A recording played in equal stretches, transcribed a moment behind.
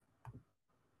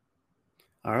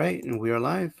All right, and we are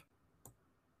live.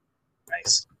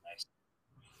 Nice.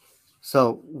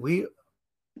 So we are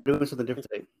doing something different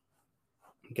today,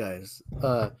 guys.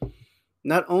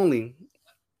 Not only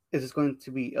is this going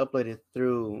to be uploaded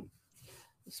through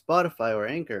Spotify or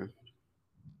Anchor,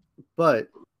 but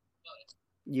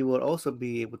you will also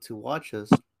be able to watch us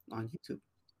on YouTube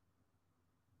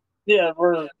Yeah,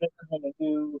 we're going to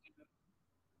do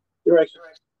direction.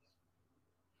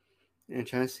 and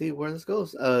try to see where this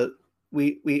goes. It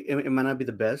might not be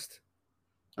the best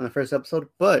on the first episode,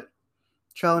 but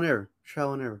trial and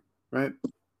error, right?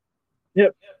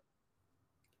 Yep.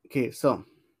 Okay, so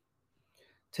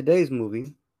today's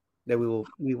movie that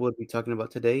we will be talking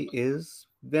about today is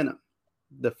Venom,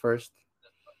 the first.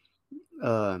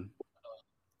 Uh,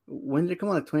 when did it come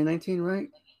out? Like 2019, right?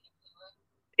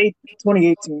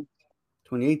 2018.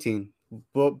 2018.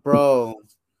 But bro,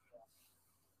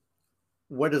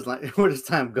 where does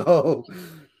time go?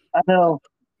 I know.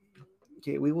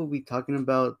 Okay, we will be talking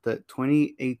about the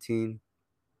 2018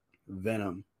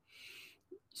 Venom,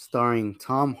 starring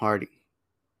Tom Hardy.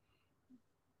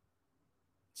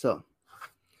 So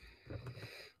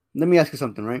let me ask you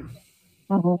something, right?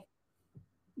 hmm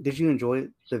Did you enjoy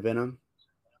the Venom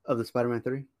of the Spider-Man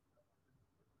 3?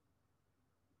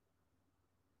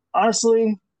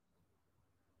 Honestly,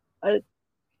 I,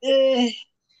 it's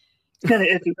kind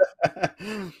of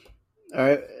iffy. All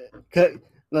right, 'Cause-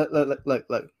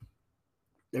 look.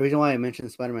 The reason why I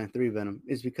mentioned Spider-Man 3 Venom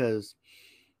is because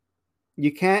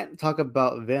you can't talk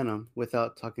about Venom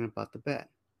without talking about the bad.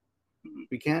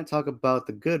 We can't talk about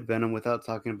the good Venom without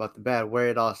talking about the bad, where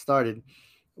it all started,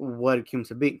 what it came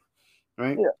to be,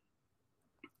 right? Yeah.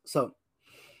 So,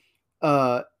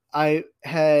 uh, I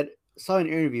had saw an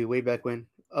interview way back when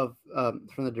of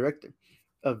from the director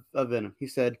of Venom. He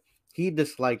said he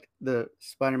disliked the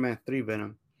Spider-Man 3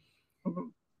 Venom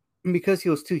Mhm. because he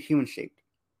was too human shaped.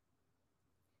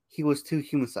 He was too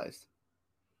human sized.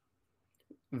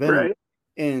 Venom Right.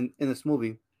 in this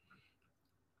movie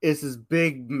is this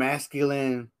big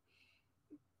masculine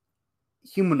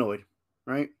humanoid,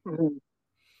 right? hmm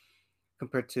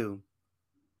Compared to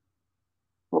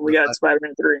Well, we the got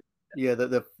Spider-Man 3. yeah,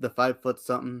 the 5 foot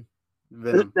something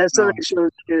Venom. That's so No,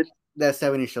 shows good. that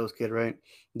 70 shows kid, right?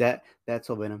 That's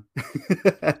all Venom.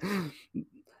 That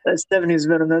 70s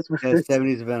Venom. That's what it That is.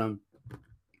 70s Venom.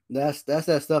 That's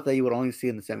that stuff that you would only see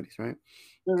in the 70s, right?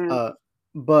 Mhm. Uh,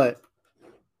 but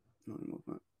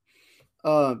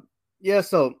uh, yeah.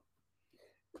 So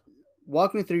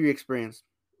walk me through your experience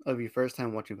of your first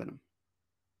time watching Venom.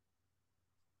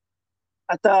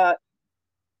 I thought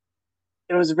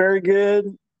it was very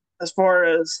good as far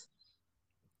as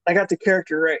I got the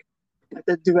character right. Like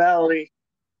the duality.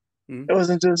 Mm-hmm. It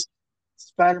wasn't just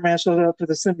Spider-Man showed up with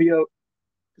a symbiote.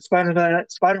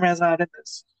 Spider-Man's not in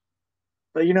this.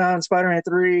 But you know how in Spider-Man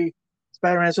 3,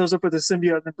 Spider-Man shows up with a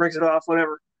symbiote and then breaks it off,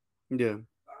 whatever. Yeah.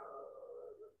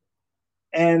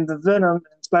 And the Venom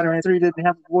in Spider-Man 3 didn't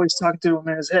have a voice talking to him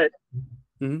in his head.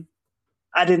 Mm-hmm.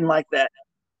 I didn't like that.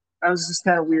 I was just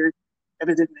kind of weird that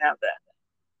it didn't have that.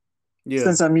 Yeah.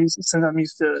 Since I'm used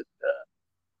to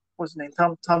what's his name,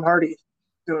 Tom Hardy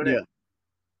doing it. Yeah.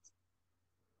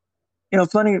 You know,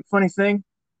 funny thing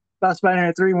about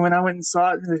Spider-Man 3, when I went and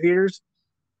saw it in the theaters,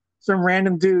 some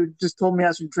random dude just told me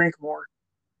I should drink more.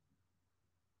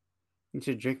 You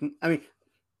should drink. I mean,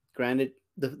 granted,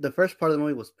 the first part of the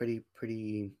movie was pretty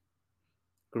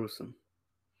gruesome.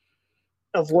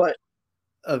 Of what?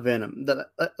 Of Venom, that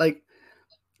like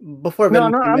before No,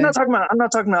 Venom no, came in. I'm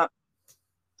not talking about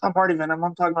Tom Hardy Venom.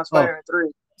 I'm talking about Oh, Spider-Man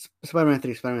 3. Spider-Man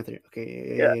 3, Spider-Man 3.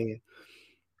 Okay, Yeah. yeah.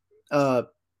 Uh,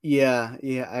 yeah.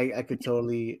 I could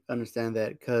totally understand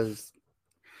that because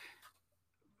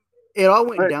it all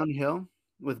went But downhill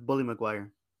with Bully McGuire.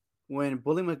 When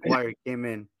Bully McGuire came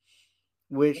in,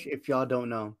 which if y'all don't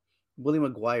know, Bully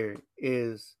McGuire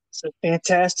is it's a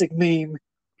fantastic meme.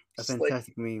 a It's like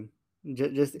fantastic meme.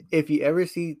 Just if you ever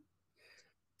see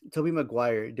Toby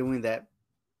Maguire doing that,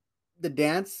 the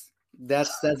dance,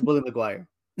 that's Bully McGuire,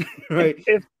 if, right?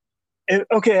 if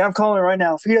okay, I'm calling it right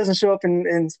now. If he doesn't show up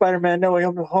in Spider-Man No Way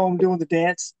Home doing the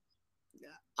dance,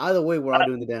 Either way, we're all uh,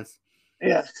 doing the dance.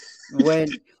 yeah, When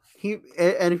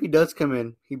and if he does come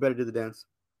in, he better do the dance.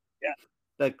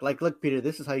 yeah. Look, Peter,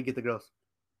 this is how you get the girls.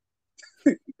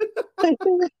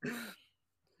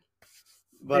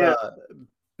 But Yeah.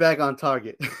 back on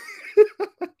target.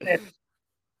 Yeah.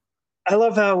 I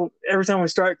love how every time we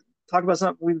start talk about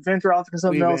something, we venture off into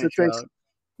something We else. It venture takes, out.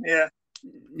 yeah,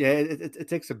 Yeah, it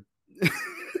takes a.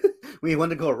 We want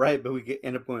to go right, but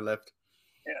end up going left.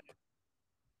 yeah.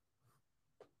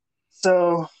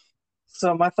 So,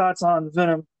 so my thoughts on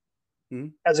Venom Hmm.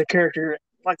 as a character,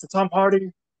 like the Tom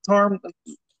Hardy. Tom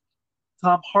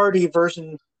Tom Hardy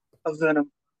version of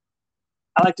Venom.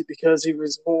 I liked it because he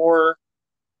was more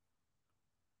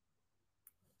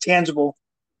tangible.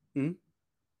 Hmm?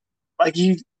 Like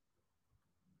you,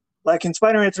 like in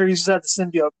Spider-Man 3, you just had the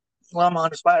symbiote glom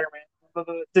onto Spider-Man, but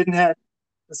it didn't have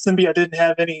the symbiote didn't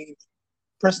have any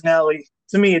personality.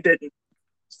 To me, it didn't.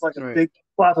 It's like a Right. big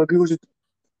flop of goo.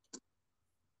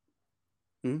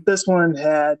 Hmm? This one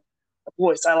had a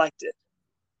voice. I liked it.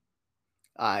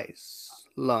 Eyes,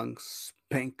 lungs,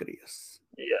 pancreas.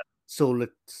 Yeah. So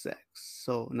little sex.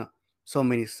 So no. So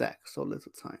many sex. So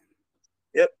little time.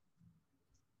 Yep.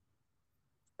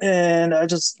 And I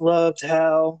just loved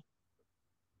how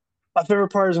my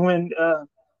favorite part is when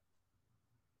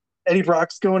Eddie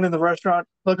Brock's going in the restaurant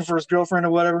looking for his girlfriend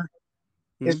or whatever.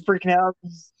 Hmm? He's freaking out.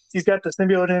 He's got the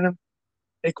symbiote in him.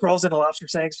 He crawls in a lobster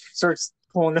tank, starts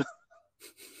pulling.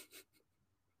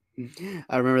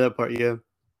 I remember that part. Yeah.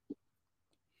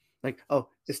 Like, oh,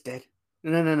 it's dead.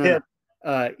 No, no, no, no, Yeah,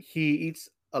 no. He eats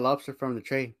a lobster from the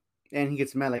tray, and he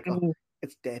gets mad. Like, oh,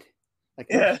 it's dead. Like,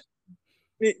 no,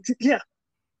 yeah, yeah.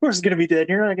 Of course, it's gonna be dead.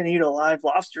 You're not gonna eat a live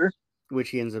lobster. which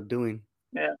he ends up doing.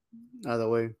 Yeah, Either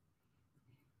way.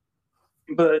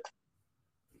 but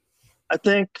I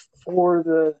think for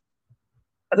the,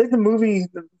 I think the movie,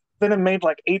 the Venom made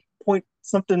like 8 point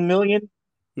something million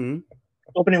Hmm?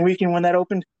 opening weekend when that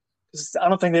opened. 'Cause I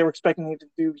don't think they were expecting it to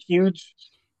do huge.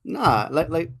 Nah,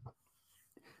 like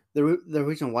the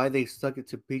reason why they stuck it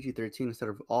to PG-13 instead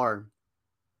of R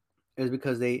is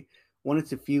because they wanted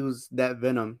to fuse that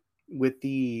Venom with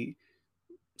the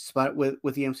spot with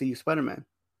the MCU Spider-Man.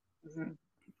 Mhm.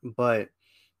 But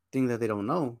thing that they don't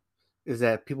know is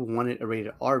that people wanted a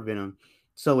rated R Venom.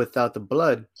 So without the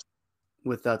blood,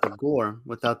 without the gore,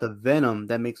 without the venom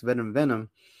that makes Venom Venom,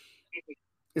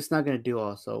 it's not going to do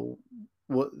also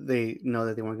what they know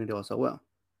that they weren't going to do also well.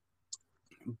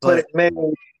 But But it made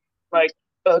like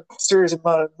a serious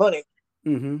amount of money.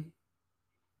 hmm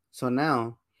so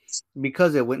now,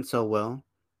 because it went so well,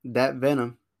 that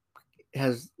Venom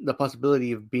has the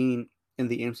possibility of being in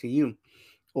the MCU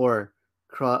or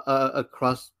a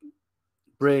cross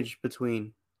bridge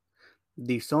between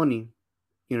the Sony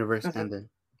universe Mhm.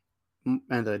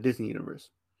 and the Disney universe.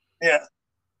 Yeah.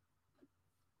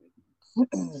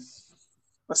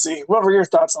 Let's see. What were your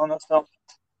thoughts on this film?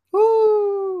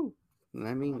 Woo!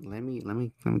 Let me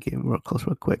get real close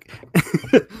real quick.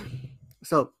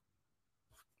 So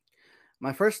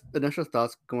my first initial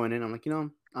thoughts going in, I'm like,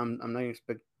 I'm not gonna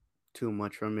expect too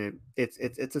much from it. It's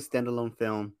a standalone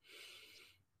film.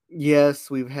 Yes,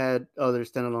 we've had other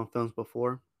standalone films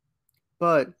before,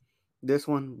 but this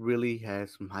one really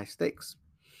has some high stakes,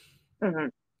 Mm-hmm.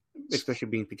 especially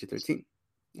being PG-13,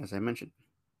 as I mentioned.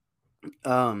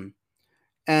 Um,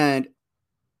 and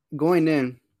going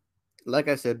in, like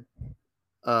I said,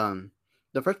 um,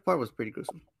 the first part was pretty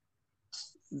gruesome.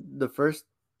 The first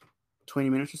 20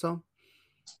 minutes or so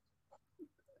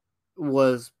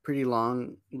was pretty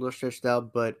long, a little stretched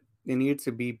out, but it needed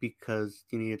to be because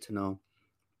you needed to know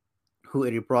who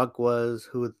Eddie Brock was,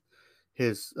 who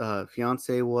his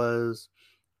fiance was,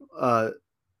 uh,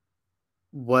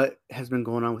 what has been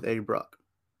going on with Eddie Brock,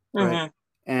 right? Mm-hmm.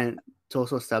 And to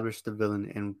also establish the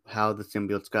villain and how the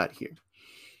symbiotes got here.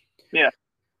 Yeah.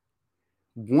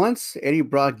 Once Eddie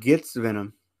Brock gets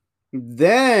Venom,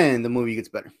 then the movie gets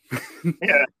better.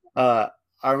 Yeah. uh,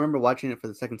 I remember watching it for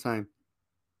the second time,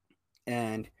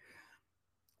 and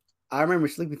I remember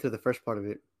sleeping through the first part of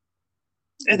it.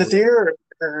 In the theater?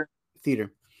 Or,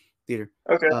 Theater, theater.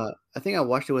 okay. I think I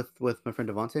watched it with my friend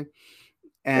Devontae,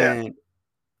 Yeah. and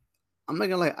I'm not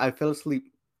gonna lie, I fell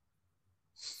asleep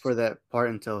for that part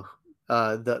until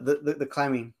the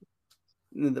climbing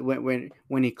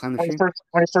when he climbed the tree.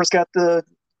 When he first got the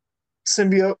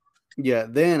symbiote. Yeah,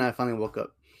 then I finally woke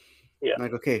up. Yeah. I'm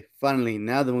like, okay, finally,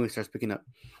 now the movie starts picking up.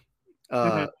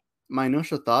 Mm-hmm. Uh, my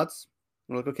initial thoughts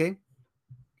were like, okay,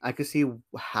 I could see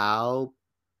how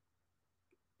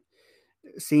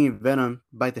seeing Venom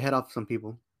bite the head off some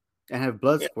people and have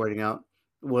blood Yeah. squirting out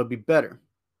would be better.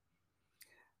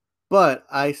 But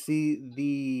I see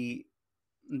the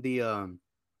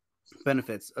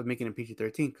benefits of making it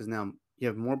PG-13 because now you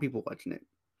have more people watching it.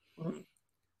 Mhm.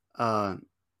 Uh,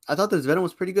 I thought this Venom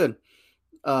was pretty good.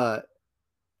 Uh,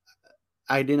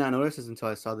 I did not notice this until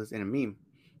I saw this in a meme,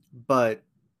 but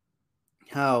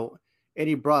how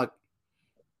Eddie Brock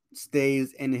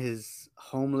stays in his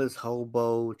homeless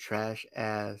hobo trash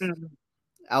ass Mhm.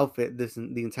 outfit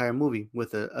the entire movie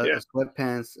with a Yeah.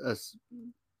 sweatpants,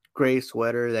 gray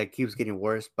sweater that keeps getting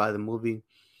worse by the movie,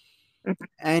 Mhm.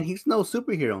 and he's no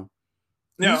superhero.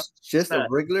 No, He's it's just a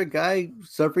not. regular guy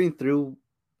suffering through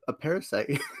a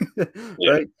parasite,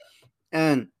 Yeah. right?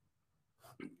 And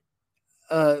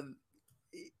uh,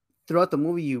 throughout the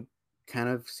movie, you kind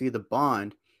of see the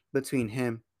bond between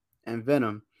him and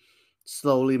Venom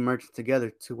slowly merge together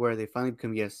to where they finally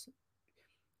become yes,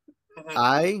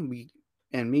 Mm-hmm. we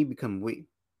and me become we,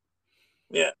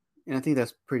 Yeah. and I think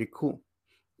that's pretty cool.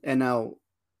 And now,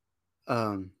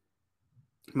 um,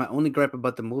 my only gripe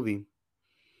about the movie,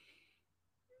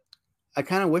 I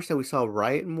kind of wish that we saw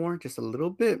Riot more, just a little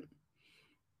bit,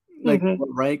 like Mm-hmm. what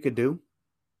Riot could do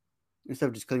instead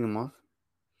of just killing him off.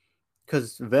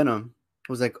 Because Venom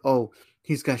was like, oh,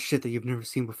 he's got shit that you've never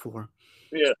seen before,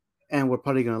 Yeah. and we're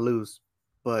probably gonna lose.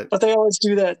 But But they always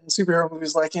do that in superhero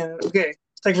movies. Like in okay,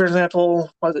 take for example,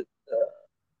 was it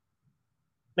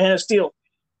Man of Steel?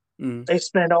 mm, They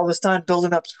spend all this time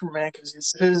building up Superman because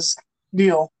it's his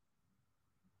deal.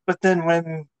 But then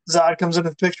when Zod comes into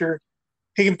the picture,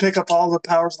 he can pick up all the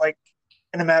powers like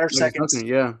in a matter of like it's nothing,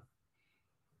 seconds.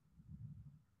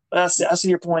 yeah, I see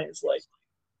your point. It's like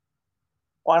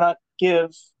why not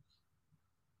give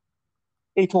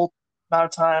equal amount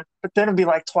of time? But then it'd be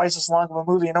like twice as long of a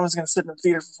movie, and no one's going to sit in the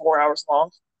theater for 4 hours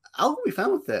long. I'll be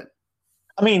fine with that.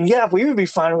 I mean, yeah, we would be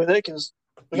fine with it because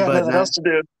we got But nothing not, else to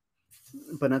do.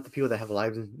 but not the people that have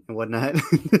lives and whatnot.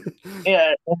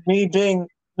 Yeah, and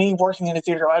me working in a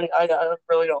theater, I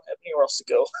really don't have anywhere else to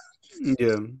go.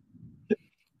 Yeah.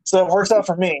 So it works out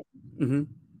for me. Mm-hmm.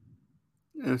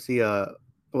 Let's see.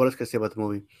 What else can I say about the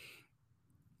movie?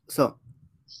 So,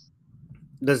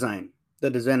 design, the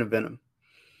design of Venom.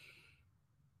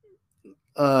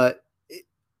 Uh,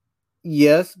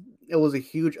 yes, it was a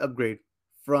huge upgrade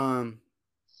from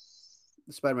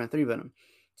Spider-Man 3 Venom.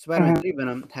 Spider-Man Mm-hmm. 3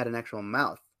 Venom had an actual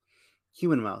mouth,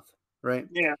 human mouth, right?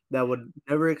 Yeah, That would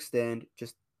never extend.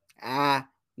 Just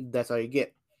that's all you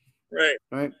get, right.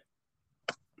 right?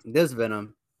 This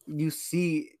Venom, you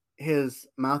see his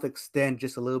mouth extend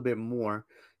just a little bit more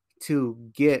to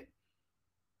get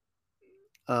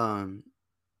um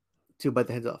to bite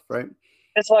the heads off, right?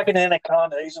 It's like an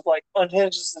anaconda. He's just like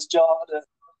unhinges his jaw to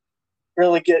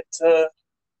really get to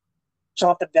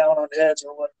chomping down on heads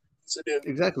or what to do.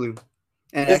 Exactly, and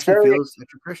it It's actually very feels it's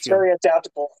extraterrestrial. very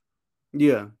adaptable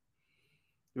Yeah, to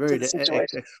very, the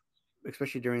situation.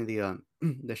 especially during the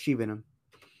the she venom,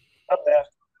 Oh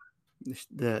yeah,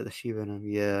 the she venom.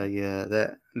 Yeah, yeah,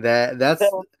 that's that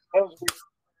was weird.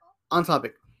 on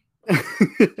topic.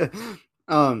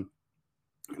 um,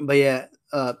 but yeah,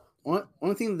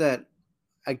 one thing that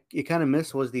I it kind of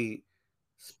missed was the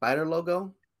spider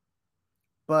logo,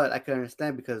 but I can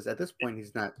understand because at this point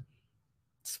he's not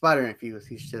spider infused.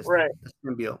 He's just Right. a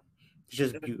symbiote. He's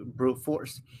just brute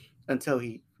force until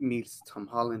he meets Tom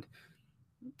Holland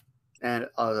and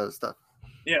all that other stuff.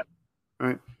 Yeah. All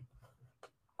right.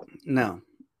 Now,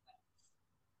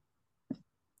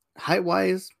 height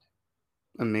wise,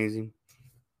 amazing.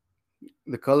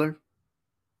 The color,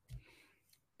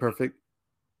 perfect.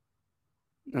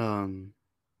 Um,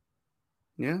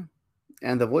 yeah,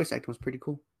 and the voice acting was pretty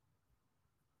cool.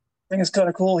 I think it's kind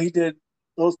of cool. He did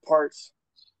both parts.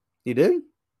 You did?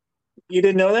 You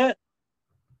didn't know that?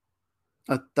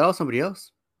 I thought it was somebody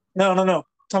else No, no, no.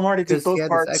 Tom Hardy did because he both had this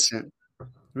parts. accent.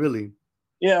 Really?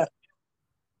 Yeah.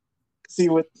 See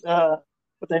what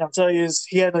they don't tell you is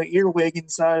he had an earwig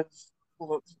inside of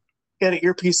well, he had an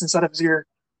earpiece inside of his ear.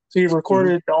 So he Mm-hmm.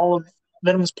 recorded all of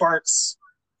Venom's parts,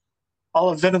 all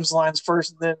of Venom's lines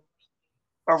first, and then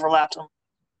overlapped them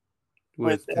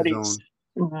with With his Eddie's.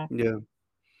 own. Mm-hmm. Yeah,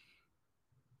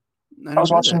 I I never was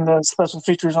knew that. watching the special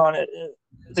features on it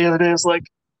the other day. It's like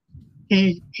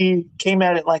he came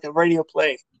at it like a radio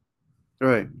play.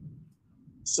 Right.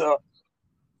 So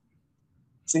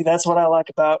see, that's what I like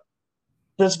about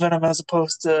this Venom as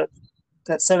opposed to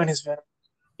that '70s Venom.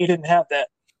 He didn't have that.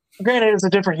 Granted, it's a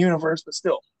different universe, but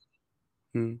still,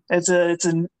 Hmm. it's a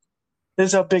this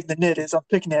is how big the knit is. I'm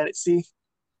picking at it.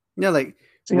 Yeah, like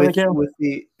See how I go. with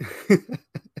the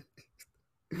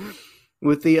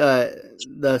with the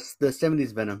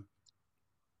 70s Venom,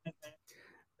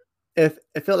 it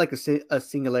felt like a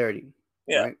singularity,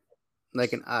 Yeah. right?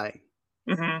 Like an eye.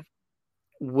 Mm-hmm.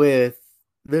 With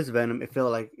this Venom, it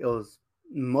felt like it was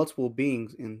multiple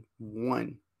beings in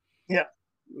one, Yeah.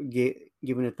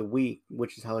 giving it the we,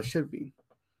 which is how it should be,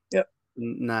 Yep.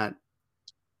 not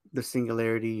the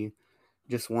singularity,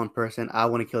 just one person. I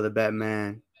want to kill the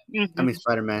Batman. I mean Mm-hmm.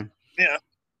 Spider Man. Yeah.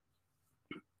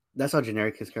 That's how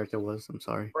generic his character was. I'm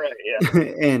sorry. Right. Yeah.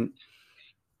 And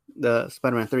the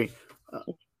Spider-Man 3.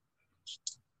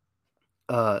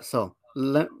 So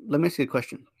let me ask you a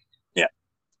question. Yeah.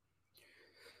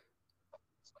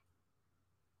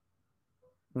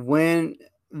 When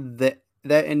that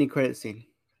ending credit scene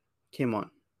came on,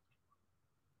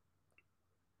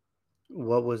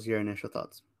 What was your initial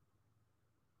thoughts?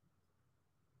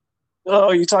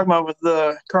 Oh, you talking about with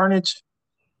the Carnage?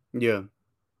 Yeah,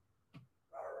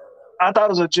 I thought it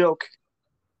was a joke.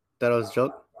 that was a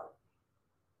joke.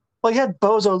 Like he had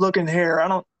bozo looking hair. I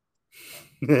don't.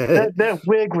 I That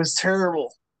wig was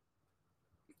terrible.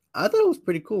 thought it was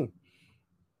pretty cool,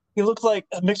 He looked like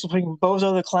a mix between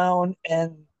Bozo the Clown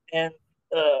and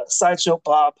Sideshow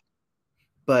Bob.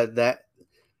 but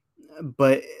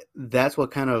but that's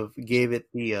what kind of gave it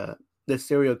the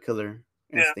serial killer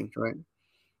Yeah, instinct, right?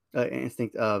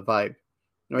 Instinct vibe, right?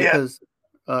 yeah, Because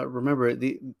remember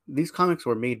these comics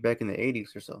were made back in the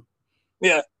 80s or so,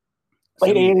 yeah.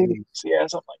 Late 70s, '80s, 80s. yeah,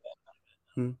 something like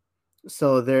Hmm.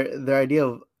 So their idea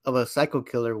of a psycho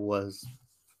killer was,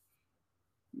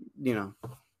 you know,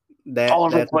 that. All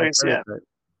over the that type of place. Yeah. stereotype.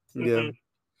 Yeah. Hmm.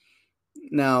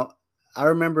 Now I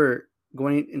remember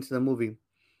going into the movie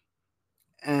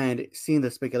and seeing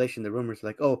the speculation, the rumors,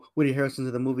 like, oh, Woody Harrelson's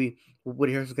in the movie.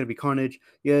 Woody Harrelson's gonna be Carnage.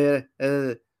 Yeah,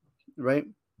 yeah, right.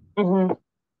 Hmm.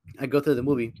 I go through the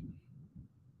movie,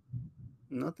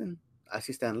 nothing. I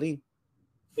see Stan Lee.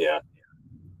 Yeah.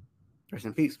 Rest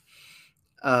in peace.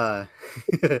 Uh,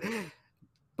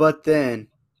 but then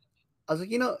I was like,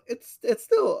 it's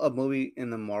still a movie in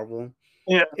the Marvel.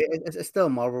 Yeah. It's still a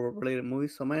Marvel related movie,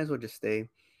 so I might as well just stay.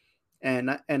 And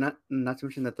not to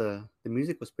mention that the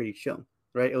music was pretty chill,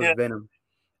 right? It was Yeah. Venom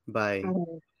by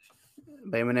Hmm.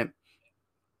 Eminem.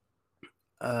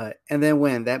 And then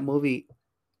when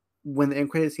the end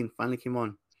credit scene finally came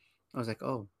on, I was like,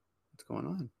 oh, what's going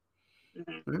on?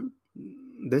 Hmm.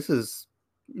 This is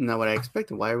not what I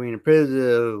expected. Why are we in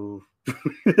prison?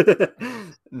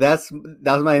 That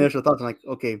was my initial thoughts. I'm like,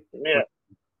 okay, Yeah.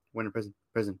 we're in prison.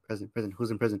 Who's in prison?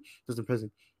 Who's in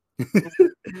prison?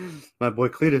 My boy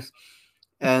Cletus.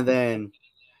 And then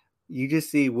you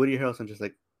just see Woody Harrelson just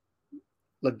like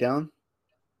look down,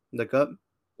 look up,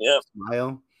 Yeah.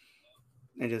 smile,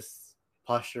 and just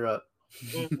posture up.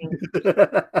 Hmm.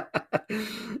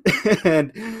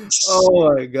 And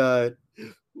oh my god,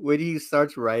 when he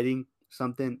starts writing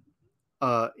something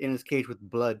in his cage with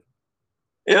blood,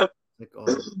 Yep. like, oh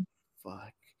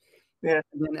fuck. Yeah.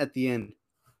 And then at the end,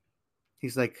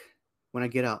 he's like, when I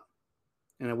get out,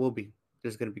 and I will be,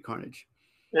 there's gonna be carnage.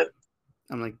 Yep.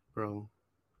 I'm like, bro,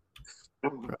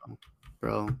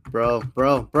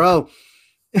 bro.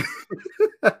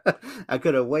 I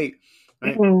couldn't wait,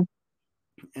 right? Hmm.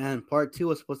 And part two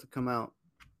was supposed to come out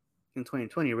in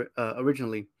 2020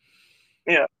 originally.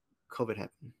 Yeah. COVID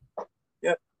happened.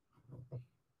 Yep.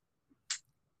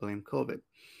 Blame COVID.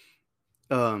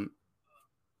 Um,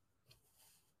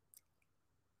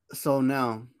 so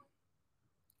now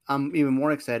I'm even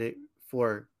more excited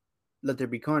for Let There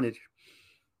Be Carnage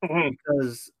Hmm.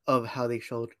 because of how they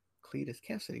showed Cletus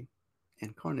Cassidy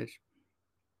and Carnage.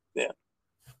 Yeah.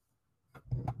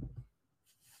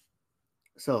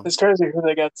 So It's crazy who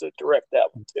they got to direct that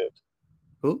one too.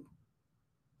 who?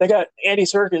 They got Andy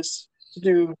Serkis to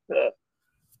do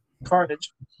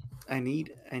Carnage. I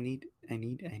need.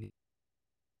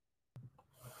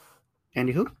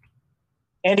 Andy who?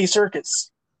 Andy Serkis.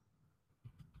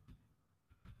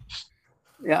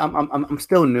 Yeah, I'm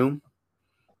still new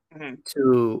Hmm.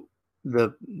 to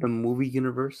the movie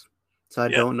universe, so I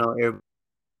Yeah. don't know.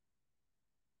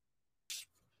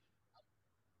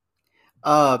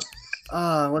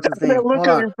 Uh, what's his That name? look Hold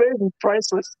on on. your face is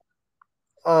priceless.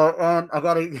 And I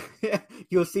gotta.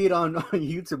 You'll see it on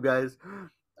YouTube, guys.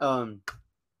 Um,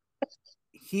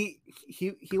 he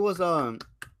was Oh,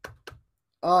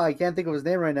 I can't think of his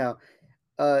name right now.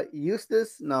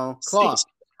 Eustace? No, Claw.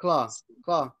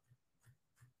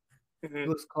 He Hmm.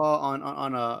 was Claw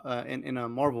on a in a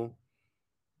Marvel.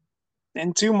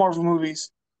 And two Marvel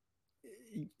movies.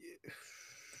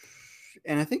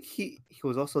 And I think he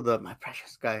was also the my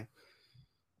precious guy.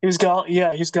 He's Gollum,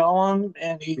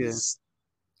 and Yeah, he's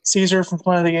Caesar from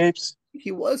Planet of the Apes.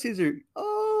 he was Caesar.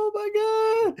 Oh my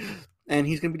god! And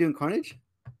he's gonna be doing Carnage.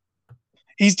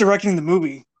 He's directing the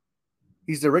movie.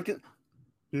 He's directed.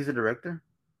 He's a director.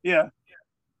 Yeah.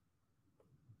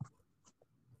 I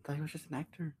thought he was just an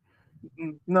actor.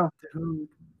 No. Dude.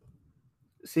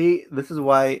 See, this is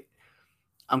why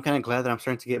I'm kind of glad that I'm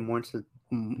starting to get more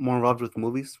involved with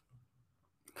movies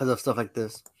because of stuff like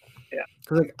this. Yeah.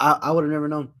 Because like I would have never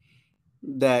known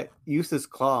that Eustace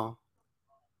Claw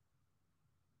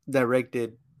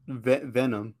directed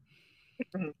Venom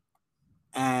Mhm.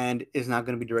 and is not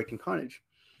going to be directing Carnage.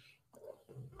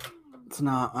 So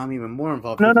now I'm even more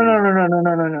involved No, with no, him no, now. no, no,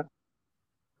 no, no, no,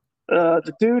 no.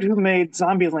 The dude who made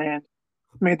Zombieland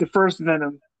made the first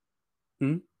Venom,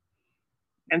 Hmm?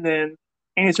 and then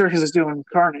Andy Serkis is doing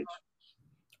Carnage.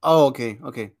 Oh, okay.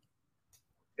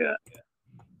 Yeah.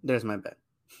 There's my bet.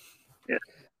 Yeah,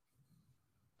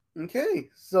 Okay,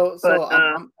 so but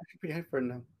I'm actually pretty hyped for it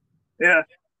now. yeah,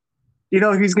 you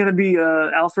know he's gonna be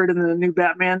Alfred in the new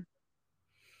Batman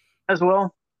as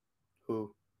well.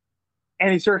 Who?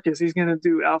 Andy Serkis, he's gonna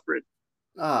do Alfred.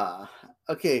 Ah,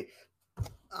 okay.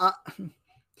 Uh,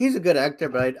 he's a good actor,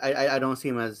 but I don't see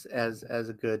him as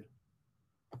a good.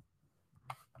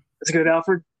 It's a good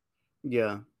Alfred.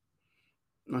 Yeah,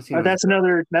 I don't see him as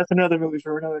a That's good. another movie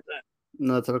for another time.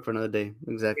 No, topic for another day.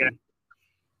 Yeah, Exactly.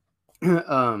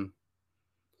 um,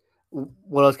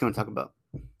 what else can we talk about?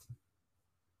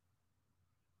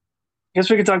 guess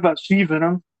we could talk about She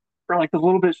Venom for like the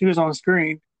little bit she was on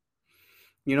screen.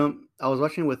 You know, I was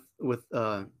watching with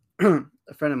a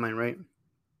friend of mine, right?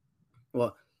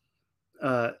 Well,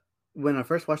 uh, when I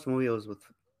first watched the movie, it was with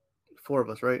four of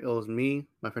us, right? It was me,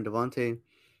 my friend Devontae,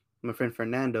 my friend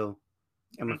Fernando,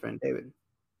 and my Mhm. friend David.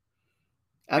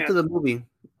 Yeah, After the movie,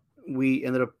 we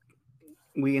ended up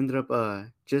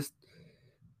just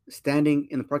standing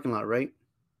in the parking lot, right,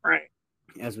 right.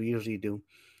 as we usually do.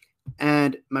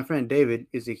 And my friend David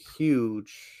is a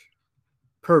huge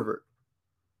pervert,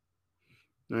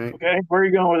 right? Okay, where are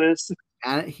you going with this?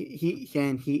 And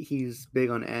he's big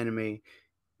on anime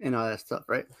and all that stuff,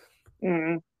 right?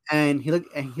 Mm-hmm. And he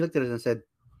looked at us and said,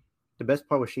 "The best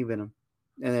part was She Venom,"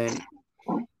 and then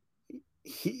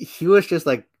he was just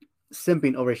like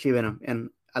simping over She Venom, and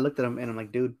I looked at him and I'm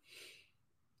like, "Dude,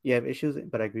 you have issues,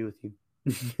 but I agree with you.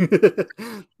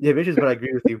 You have issues, but I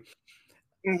agree with you."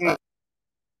 Mm-hmm. Uh,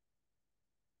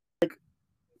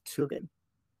 too good,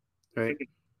 right?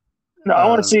 No, Um, I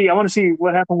want to see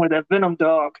what happened with that Venom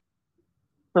dog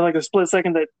for like a split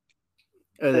second that,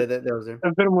 that was there.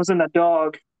 that Venom was in that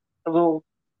dog, a little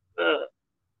uh,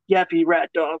 yappy rat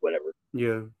dog, whatever.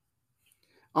 Yeah.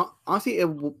 Honestly, it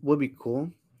would be cool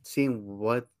seeing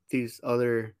what these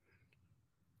other,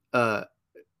 uh,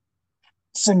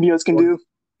 Symbiotes can or, do.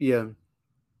 yeah,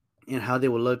 and how they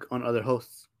would look on other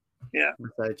hosts Yeah.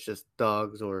 besides just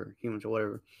dogs or humans or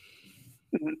whatever.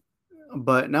 Mm-hmm.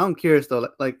 But now I'm curious though,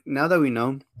 like now that we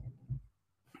know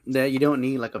that you don't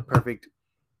need like a perfect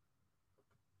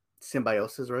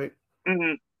symbiosis, right?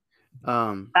 Mm-hmm.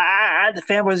 Um, The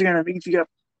fanboys are gonna beat you up.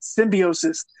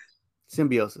 Symbiosis,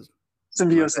 symbiosis. My bad.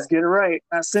 symbiosis. Get it right.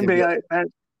 Not symbiote.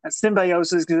 Symbiosis. Not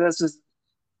symbiosis because that's just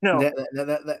no.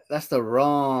 That's the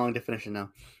wrong definition now.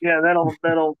 Yeah,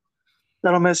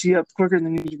 that'll mess you up quicker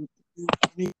than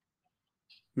you.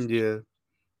 Yeah.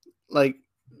 Like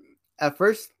at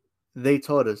first they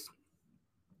told us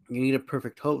you need a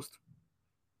perfect host,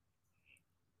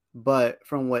 but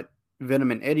from what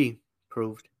Venom and Eddie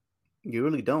proved, you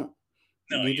really don't.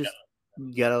 No, You you just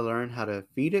gotta learn how to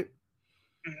feed it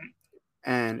don't. Mm-hmm.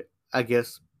 and I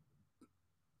guess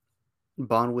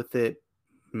bond with it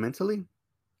mentally,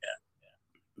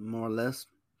 more or less.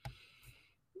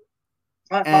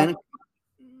 My And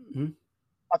hmm,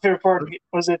 my favorite part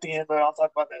was at the end, but I'll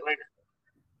talk about that later.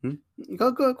 hmm, go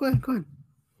ahead.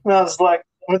 And I was like,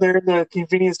 when they're in the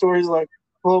convenience store, he's like,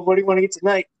 "Well, what do you want to eat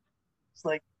tonight?" It's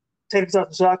like, "Take out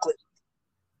the chocolate."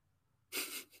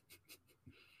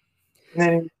 And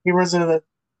then he runs into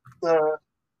the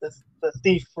the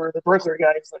thief or the burglar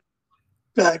guy. He's like,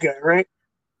 "Bad guy, right?"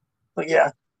 Like,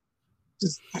 yeah,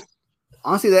 just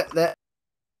Honestly, that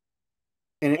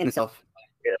in itself,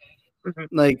 yeah.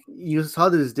 Mm-hmm. like you saw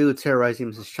this dude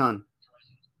terrorizing Mrs. Chan,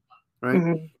 right?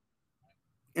 Mm-hmm.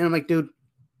 And I'm like, dude,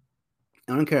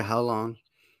 I don't care how long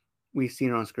we've seen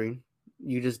her on screen.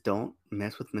 You just don't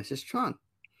mess with Mrs. Chan.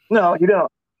 No, you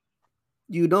don't.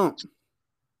 You don't.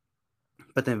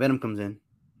 But then Venom comes in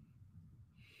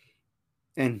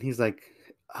and he's like,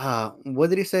 what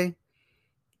did he say?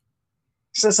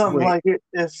 He says something Wait, like,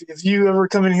 If you ever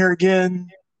come in here again,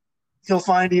 he'll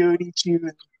find you and eat you,"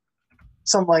 and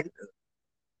something like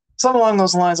something along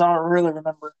those lines. I don't really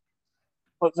remember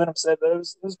what Venom said, but it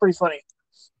was pretty funny.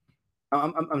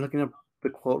 I'm looking up the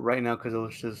quote right now because it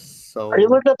was just Are you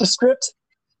so looking up the script?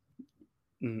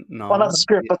 Well, not the no.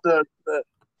 script, but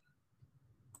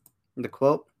The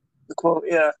quote, the quote.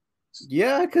 Yeah.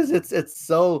 yeah, because it's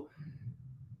so.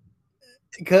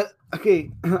 Cause,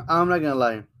 okay, I'm not gonna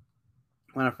lie.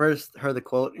 When I first heard the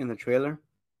quote in the trailer,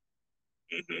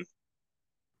 Mm-hmm.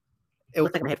 it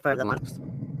was like my head for the longest,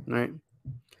 right?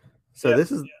 So Yeah.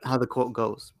 this is how the quote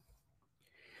goes: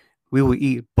 "We will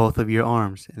eat both of your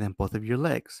arms and then both of your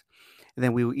legs, and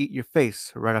then we will eat your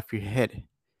face right off your head.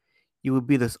 You will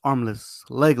be this armless,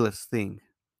 legless thing,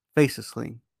 faceless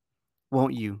thing,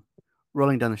 won't you?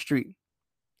 Rolling down the street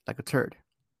like a turd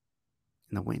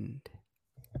in the wind."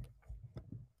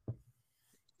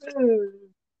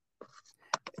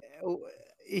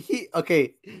 He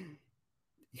okay.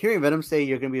 Hearing Venom say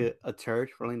you're gonna be a turd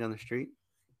rolling down the street,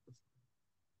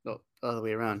 no, the other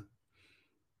way around,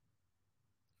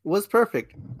 was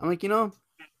perfect. I'm like,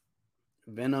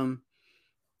 Venom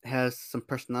has some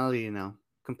personality now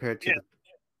compared to Yeah,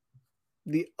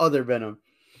 the other Venom,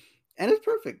 and it's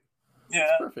perfect. It's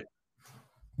yeah. perfect.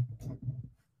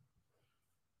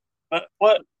 But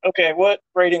what? Okay, what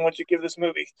rating would you give this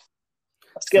movie?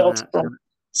 A scale Seven out from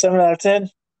seven. 7 out of 10.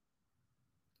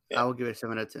 Yeah, I will give it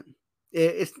 7 out of 10.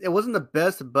 It wasn't the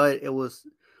best, but it was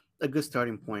a good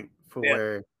starting point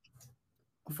yeah.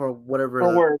 for whatever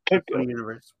For where it the could go. Sony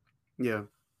universe. Yeah,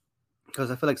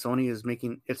 because I feel like Sony is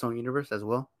making its own universe as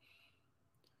well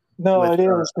No, with it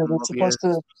is because it's supposed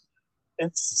Mobius. to.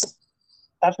 It's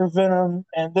after Venom,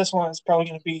 and this one is probably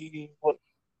going to be what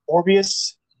Morbius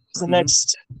is the Hmm.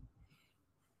 next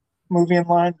movie in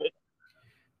line. But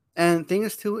And thing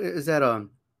is too is that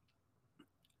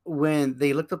when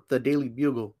they looked up the Daily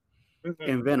Bugle mhm.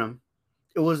 in Venom,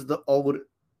 it was the old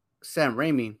Sam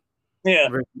Raimi Yeah,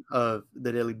 version of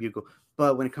the Daily Bugle.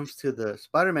 But when it comes to the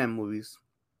Spider-Man movies,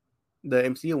 the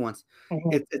MCU ones,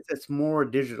 mhm. it's more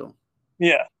digital.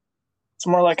 Yeah, it's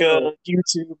more like So a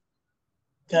YouTube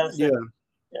kind of thing. yeah,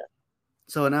 Yeah,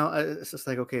 so now it's just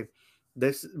like okay,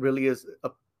 this really is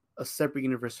a separate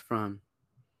universe from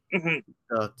hmm,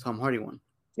 the Tom Hardy one.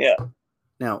 yeah.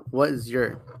 Now, what is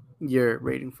your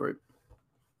rating for it?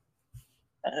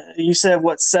 You said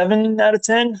what, 7 out of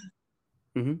 10?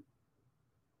 Hmm.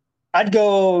 I'd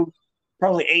go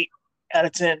probably 8 out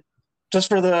of 10, just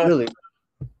for the Really?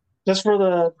 just for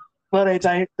the buddy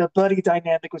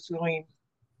dynamic between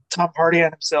Tom Hardy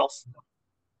and himself,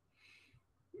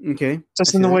 Okay, I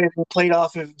just in see the that. way he played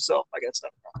off of himself, I guess.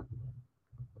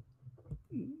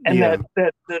 And Yeah.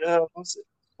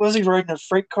 was he riding a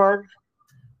freight car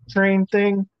train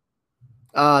thing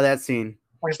Ah, that scene.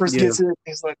 when he first Yeah. gets it?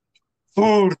 He's like,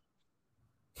 food,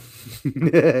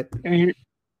 and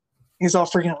he's all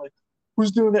freaking out like,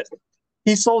 who's doing that?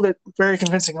 He sold it very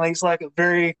convincingly. It's like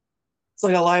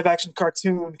a live action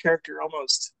cartoon character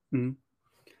almost. Mhm.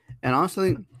 And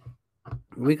honestly,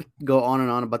 we could go on and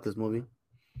on about this movie,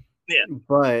 Yeah.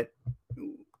 but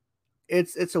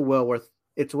it's well worth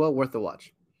the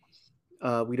watch.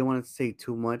 We don't want to say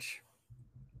too much,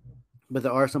 but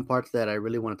there are some parts that I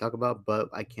really want to talk about, but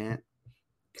I can't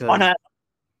Why because not?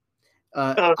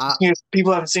 I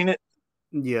People haven't seen it.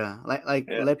 yeah, like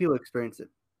Yeah. let people experience it,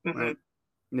 Hmm. right?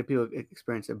 Let people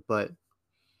experience it, but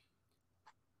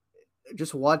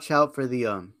just watch out for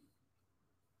the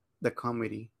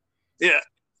comedy Yeah. It's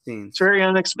scenes, very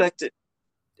unexpected.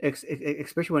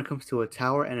 especially when it comes to a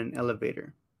tower and an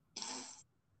elevator.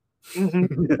 Hmm.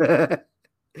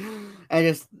 And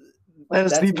just That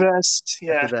is the that's best. after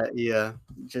Yeah. that, yeah.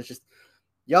 Just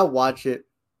y'all watch it.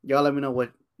 Y'all let me know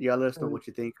what y'all let us know Mm. what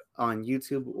you think on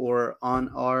YouTube or on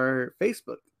our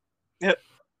Facebook, Yep.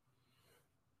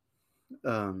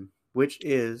 which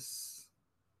is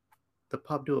the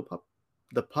Pop Duo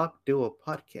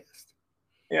podcast.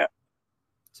 Yeah.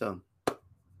 So,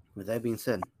 with that being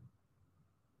said,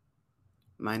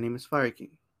 my name is Fire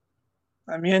King,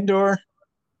 I'm Andor.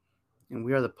 and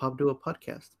we are the Pop Duo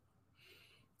podcast.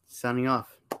 Signing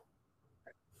off.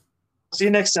 See you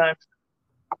next time.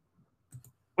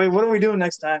 Wait, what are we doing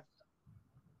next time?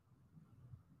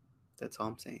 That's all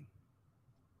I'm saying.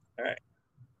 All right.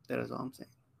 That is all I'm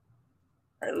saying.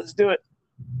 All right. Let's do it.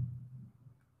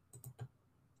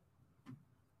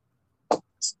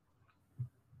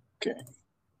 Okay.